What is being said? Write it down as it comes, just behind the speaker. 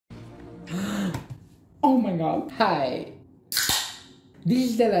Oh my god. Hi. This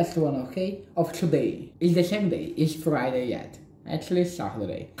is the last one, okay? Of today. It's the same day. It's Friday yet. Actually, it's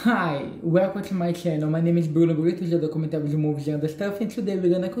Saturday. Hi, welcome to my channel. My name is Bruno, Britos, the documentary movies and stuff, and today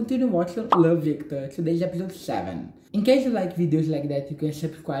we're gonna continue watching Love Victor. Today's episode 7. In case you like videos like that, you can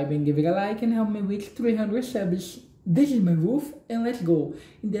subscribe and give it a like and help me reach 300 subs. This is my roof, and let's go.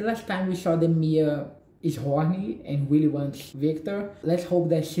 In the last time we saw that Mia is horny and really wants Victor. Let's hope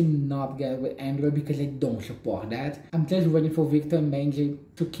that she not get with Andrew because I don't support that. I'm just waiting for Victor and Benji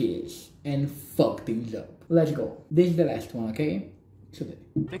to kiss and fuck things up. Let's go. This is the last one, okay? Today.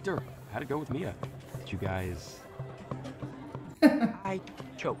 Victor, how'd it go with Mia? Did you guys... I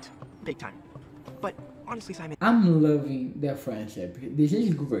choked. Big time. But honestly, Simon... I'm loving their friendship. This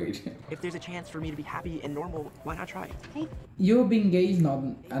is great. If there's a chance for me to be happy and normal, why not try? Hey. You being gay is not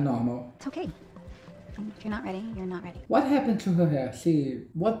a normal. It's okay. If you're not ready, you're not ready. What happened to her hair?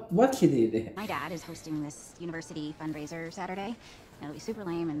 What she did? My dad is hosting this university fundraiser Saturday. It'll be super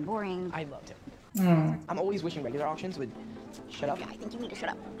lame and boring. I loved it. Mm. I'm always wishing regular auctions would shut up. Yeah, I think you need to shut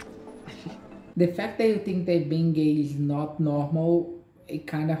up. The fact that you think that being gay is not normal, it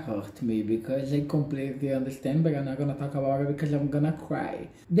kind of hurt me because I completely understand, but I'm not gonna talk about it because I'm gonna cry.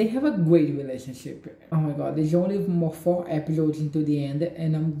 They have a great relationship. Oh my god, there's only more 4 episodes into the end,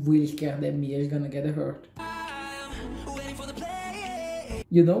 and I'm really scared that Mia is gonna get hurt.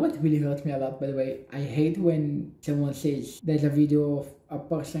 You know what really hurts me a lot, by the way? I hate when someone says there's a video of a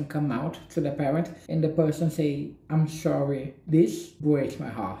person come out to the parent and the person say, I'm sorry. This breaks my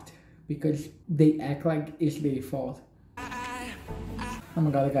heart because they act like it's their fault. Oh my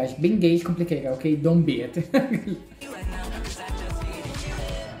god, guys, being gay is complicated, okay? Don't be it.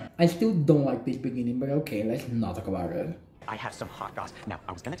 I still don't like this beginning, but okay, let's not talk about it. I have some hot goss. Now,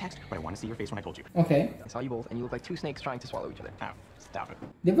 I was gonna text, but I want to see your face when I told you. Okay. I saw you both, and you look like 2 snakes trying to swallow each other. Oh, stop it.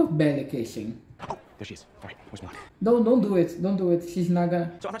 They were barely kissing. Oh, there she is. All right, wish me luck. Don't do it. Don't do it. She's not gonna...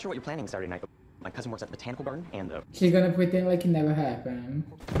 So I'm not sure what you're planning Saturday night, but my cousin works at the botanical garden, and She's gonna pretend like it never happened.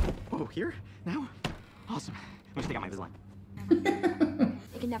 oh, here? Now? Awesome. Let me just take out my Invisalign.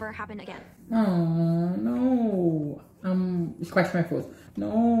 It can never happen again. Oh, no. Scratch my foot.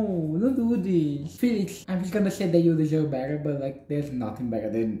 No, don't do this. Felix, I'm just gonna say that you deserve better, but like, there's nothing better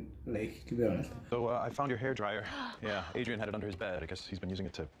than Lake, to be honest. So I found your hair dryer. Yeah, Adrian had it under his bed. I guess he's been using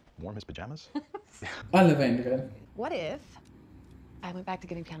it to warm his pajamas. I love Andrea. What if I went back to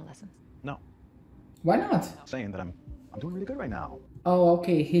getting piano lessons? No, Why not? saying that I'm doing really good right now. Oh,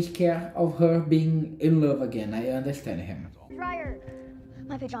 okay, he's scared of her being in love again. I understand him. Dryer!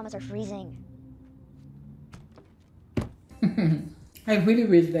 My pajamas are freezing. I really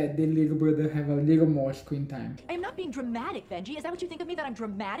wish that the little brother have a little more screen time. I am not being dramatic, Benji. Is that what you think of me, that I'm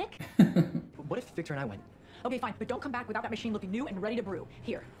dramatic? What if Victor and I went? Okay, fine, but don't come back without that machine looking new and ready to brew.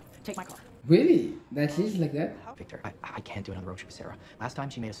 Here, take my car. Really? That's it like that? Victor, I can't do another road trip with Sarah. Last time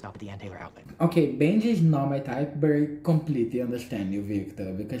she made a stop at the Ann Taylor outlet. Okay, Benji is not my type, but I completely understand you,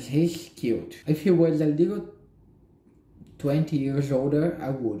 Victor, because he's cute. If he was a little 20 years older, I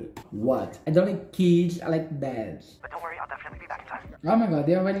would. What? I don't like kids, I like dads. But don't worry, I'll definitely be back in time. Oh my god,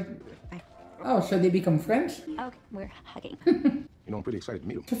 they already... Oh, so they become friends? Okay, we're hugging. You know, I'm pretty excited to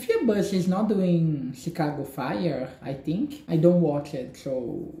meet him. Sophia Bush is not doing Chicago Fire, I think. I don't watch it,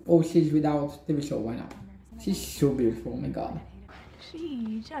 so... Oh, she's without TV show, why not? She's so beautiful, oh my god.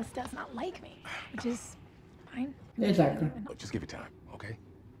 She just does not like me, which is fine. Exactly. Look, just give it time, okay?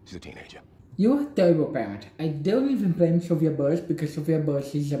 She's a teenager. You're a terrible parent. I don't even blame Sophia Bush because Sophia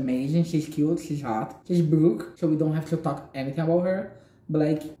Bush is amazing, she's cute, she's hot, she's Brooke, so we don't have to talk anything about her. But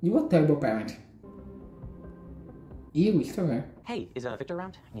like, you're a terrible parent. Ew, it's her. Hey, is Victor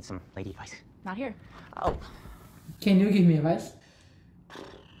around? I need some lady advice. Not here. Oh, Can you give me advice?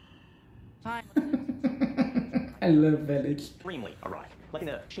 Fine. I love Felix. extremely erotic. Like in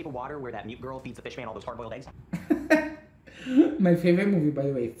The Shape of Water, where that mute girl feeds the fish man all those hard-boiled eggs. My favorite movie, by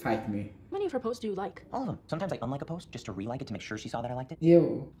the way, Fight Me. How many of her posts do you like? All of them. Sometimes I unlike a post just to re-like it to make sure she saw that I liked it.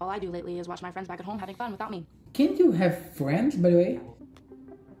 Ew. All I do lately is watch my friends back at home having fun without me. Can't you have friends, by the way?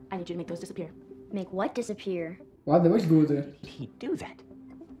 I need you to make those disappear. Make what disappear? Wow, that was good. Did he do that?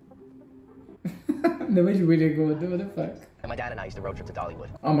 That was really good. What the fuck? And my dad and I used to road trip to Dollywood.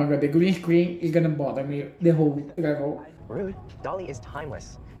 Oh my god, the green screen is gonna bother me the whole level. Really? Dolly is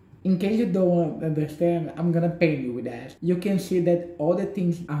timeless. In case you don't understand, I'm gonna paint you with that. You can see that all the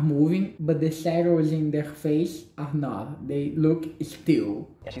things are moving, but the shadows in their face are not. They look still.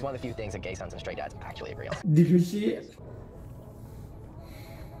 Yeah, she's one of the few things that gay sons and straight dads actually agree on. Did you see it?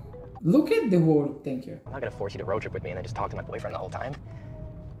 Look at the world, thank you. I'm not gonna force you to road trip with me and then just talk to my boyfriend the whole time.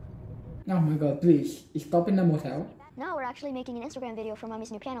 Oh my god, please, stop in the motel. No, we're actually making an Instagram video for Mommy's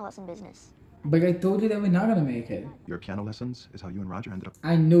new piano lesson business. But I told you that we're not gonna make it. Your piano lessons is how you and Roger ended up.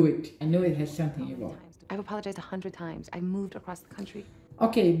 I knew it. I knew it has something involved. I've apologized 100 times. I moved across the country.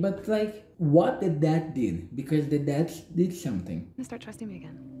 Okay, but like, what the dad did? Because the dad did something. And start trusting me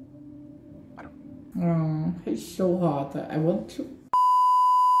again. Oh, he's so hot. I want to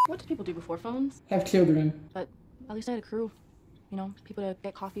What did people do before phones? have children. But at least I had a crew. You know, people to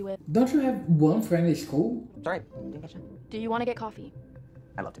get coffee with. Don't you have one friend at school? Sorry, didn't get you. Do you want to get coffee?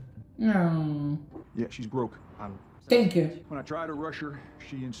 I'd love to. No. Yeah, she's broke. Thank you. When I try to rush her,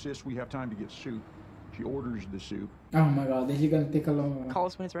 she insists we have time to get soup. She orders the soup. Oh my god, this is gonna take a long while. Call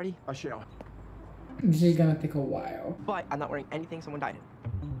us when it's ready. I shall. This is gonna take a while. But I'm not wearing anything someone dyed in.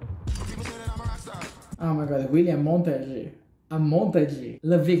 Oh my god, really a montage. A montage.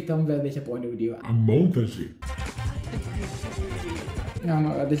 La Victor, I'm very disappointed with you. A montage. Oh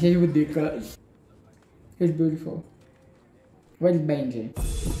my god, this is ridiculous. He's beautiful. Where's Benji?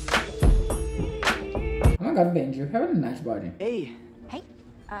 Oh my god, Benji, you have a nice body. Hey. Hey,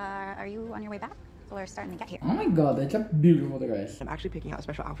 are you on your way back? We're starting to get here. Oh my god, that's a beautiful dress. I'm actually picking out a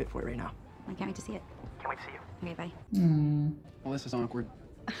special outfit for it right now. I can't wait to see it. Can't wait to see you. Okay, bye. Well, this is awkward.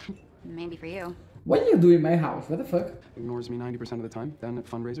 Maybe for you. What do you do in my house? What the fuck? Ignores me 90% of the time. Then at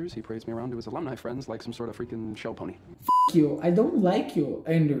fundraisers, he parades me around to his alumni friends like some sort of freaking show pony. F you. I don't like you,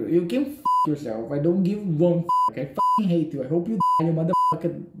 Andrew. You can f yourself. I don't give one f. I fucking hate you. I hope you die, you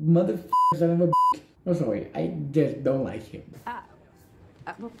motherfucker son of a bitch. Oh, sorry. I just don't like him.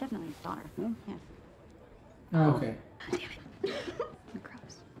 Well, definitely his daughter. Yeah. Oh, okay. Damn it.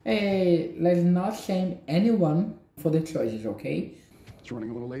 Gross. Hey, let's not shame anyone for the choices, okay? He's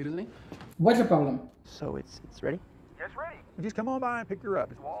running a little late, isn't he? What's the problem? So it's ready? Yes, ready. Just come on by and pick her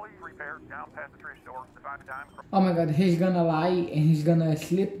up. It's Wally's repair down past the thrift store. To find the time. Oh my god, he's gonna lie and he's gonna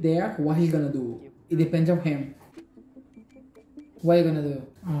sleep there. What he's gonna do? It depends on him. What are you gonna do?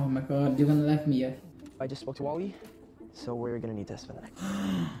 Oh my god, you're gonna leave me. I just spoke to Wally, so we're gonna need this for the night.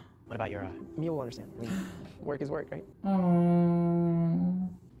 What about your, Mia will understand. I mean, work is work, right?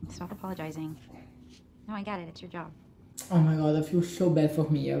 Stop apologizing. No, I get it. It's your job. Oh my god, I feel so bad for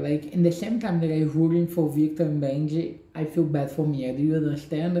Mia. Like, in the same time that I'm rooting for Victor and Benji, I feel bad for Mia. Do you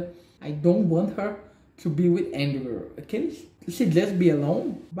understand? I don't want her to be with Andrew. Can she just be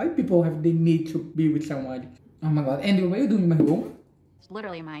alone? Why people have the need to be with someone? Oh my god, Andrew, what are you doing in my room? It's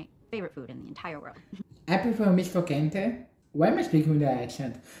literally my favorite food in the entire world. I prefer misto quente. Why am I speaking with that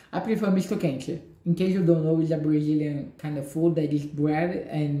accent? I prefer misto quente. In case you don't know, it's a Brazilian kind of food that is bread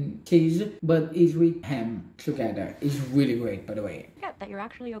and cheese, but it's with ham together. It's really great, by the way. Forget that you're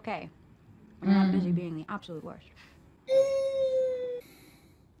actually okay. I'm not busy being the absolute worst.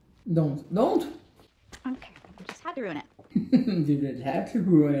 Don't. Okay, I just had to ruin it. You just have to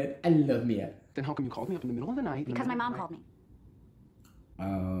ruin it. I love Mia. Then how come you called me up in the middle of the night? Because my mom called me.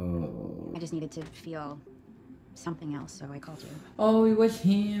 Oh. I just needed to feel something else, so I called you. Oh, it was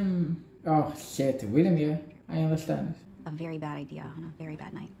him. Oh, shit. Really, Mia? I understand. A very bad idea on a very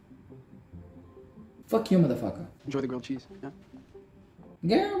bad night. Fuck you, motherfucker. Enjoy the grilled cheese, yeah?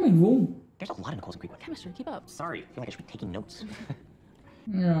 Get out of my room. There's a lot in Nicole's and Creekwood. Chemistry, keep up. Sorry, I feel like I should be taking notes.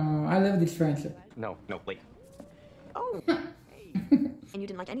 No, I love this friendship. No, wait. Oh. And you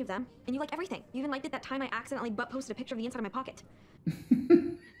didn't like any of them. And you like everything. You even liked it that time I accidentally butt posted a picture of the inside of my pocket.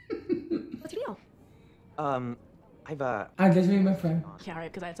 What's your deal? I just made my friend. Yeah, right,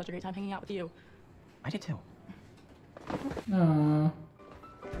 because I had such a great time hanging out with you. I did too. Aww.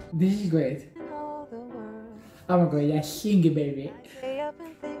 This is great. Oh my god, yeah, sing it, baby.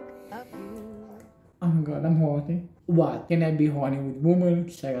 Oh my god, I'm horny. What? Can I be horny with women?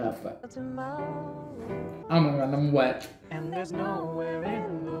 Shut up. Oh my god, I'm wet. And there's nowhere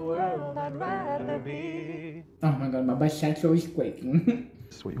in the world I'd rather be. Oh my god, my bisexual is quaking.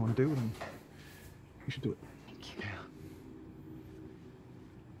 This is what you want to do, then you should do it.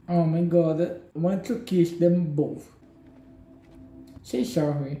 Oh my god, I want to kiss them both. Say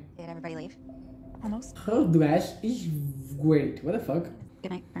sorry. Did everybody leave? Almost. Her dress is great. What the fuck?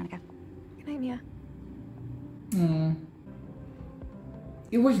 Good night, Veronica. Good night, Mia.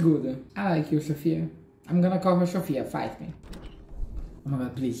 It was good. I like you, Sophia. I'm gonna call her Sophia. Fight me. Oh my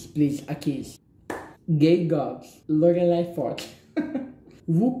god, please, a kiss. Gay Gods, Lorelai Fox,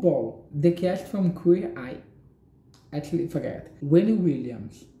 RuPaul, the cast from Queer Eye. Actually, forget. Wendy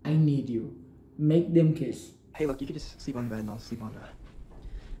Williams, I need you. Make them kiss. Hey, look, you can just sleep on the bed and I'll sleep on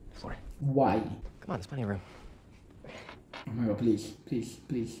the floor. Why? Come on, there's plenty of room. Oh my god,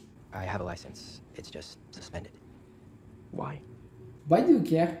 please. I have a license. It's just suspended. Why? Why do you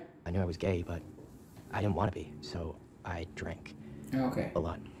care? I knew I was gay, but I didn't want to be, so I drank. Okay. A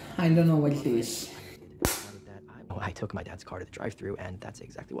lot. I don't know what it is. I took my dad's car to the drive-thru, and that's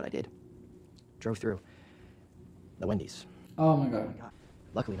exactly what I did. drove through the Wendy's. Oh my god.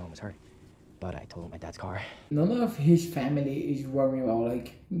 Luckily, no one was hurt. But I totaled my dad's car. None of his family is worrying about,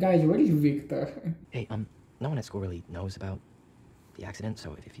 like, guys, where is Victor? Hey, no one at school really knows about the accident,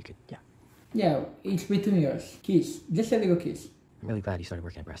 so if you could, yeah. Yeah, it's between us. Kiss. Just a little kiss. I'm really glad you started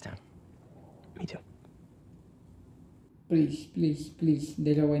working at Brasstown. Me too. Please, please, please.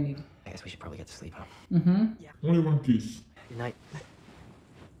 That's all I need. I guess we should probably get to sleep, huh? Mm-hmm. Yeah. Only one kiss. Good night.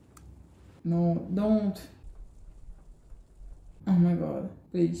 No, don't. Oh my god.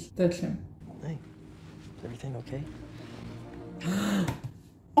 Please, touch him. Hey, is everything okay?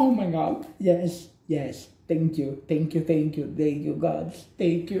 Oh my god. Yes, yes. Thank you, thank you, thank you, thank you, God.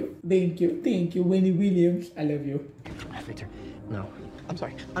 Thank you, thank you, thank you, Winnie Williams. I love you. Victor, no. I'm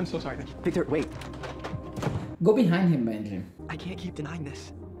sorry. I'm so sorry. Victor, wait. Go behind him, Benji. I can't keep denying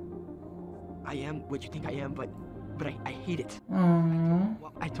this. I am what you think I am, but I hate it. Aww.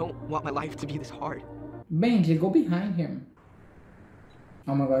 I don't want my life to be this hard. Benji, go behind him.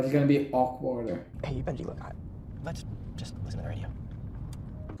 Oh my god, it's gonna be awkward. Hey, Benji, look, let's just listen to the radio.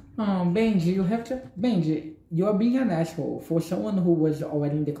 Oh, Benji, you have to... Benji, you are being an asshole. For someone who was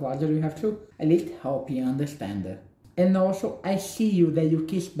already in the closet, you have to at least help you understand it. And also, I see you that you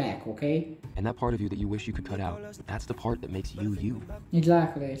kiss back, okay? And that part of you that you wish you could cut out, that's the part that makes you, you.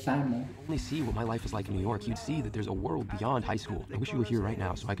 Exactly, Simon. Only see what my life is like in New York, you'd see that there's a world beyond high school. I wish you were here right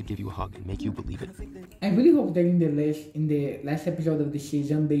now so I could give you a hug and make you believe it. I really hope that in the last episode of the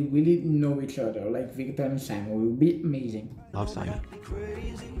season, they really know each other, like Victor and Simon. It will be amazing. Love, Simon.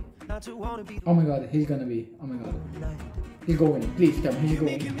 Oh my god, he's gonna be. Oh my god. He's going. Please come, he's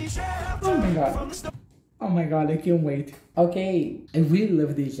going. Oh my god. Oh my god, I can't wait. Okay, I really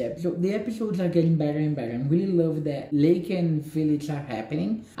love this episode. The episodes are getting better and better. I really love that Lake and Village are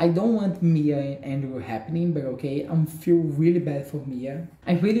happening. I don't want Mia and Andrew happening, but okay, I feel really bad for Mia.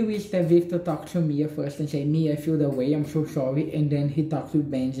 I really wish that Victor talked to Mia first and say, Mia, I feel that way, I'm so sorry. And then he talked to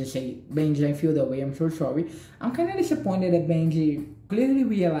Benji and say, Benji, I feel that way, I'm so sorry. I'm kind of disappointed that Benji clearly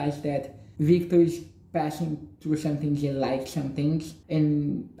realized that Victor is passing through some things, he likes some things,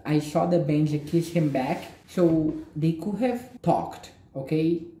 and I saw that Benji kiss him back, so they could have talked,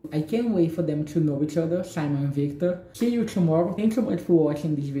 okay? I can't wait for them to know each other, Simon and Victor. See you tomorrow. Thanks so much for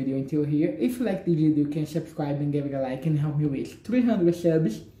watching this video until here. If you like this video, you can subscribe and give it a like and help me reach 300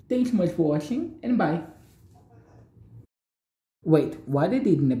 subs. Thanks so much for watching, and bye. Wait, what they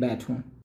did in the bathroom?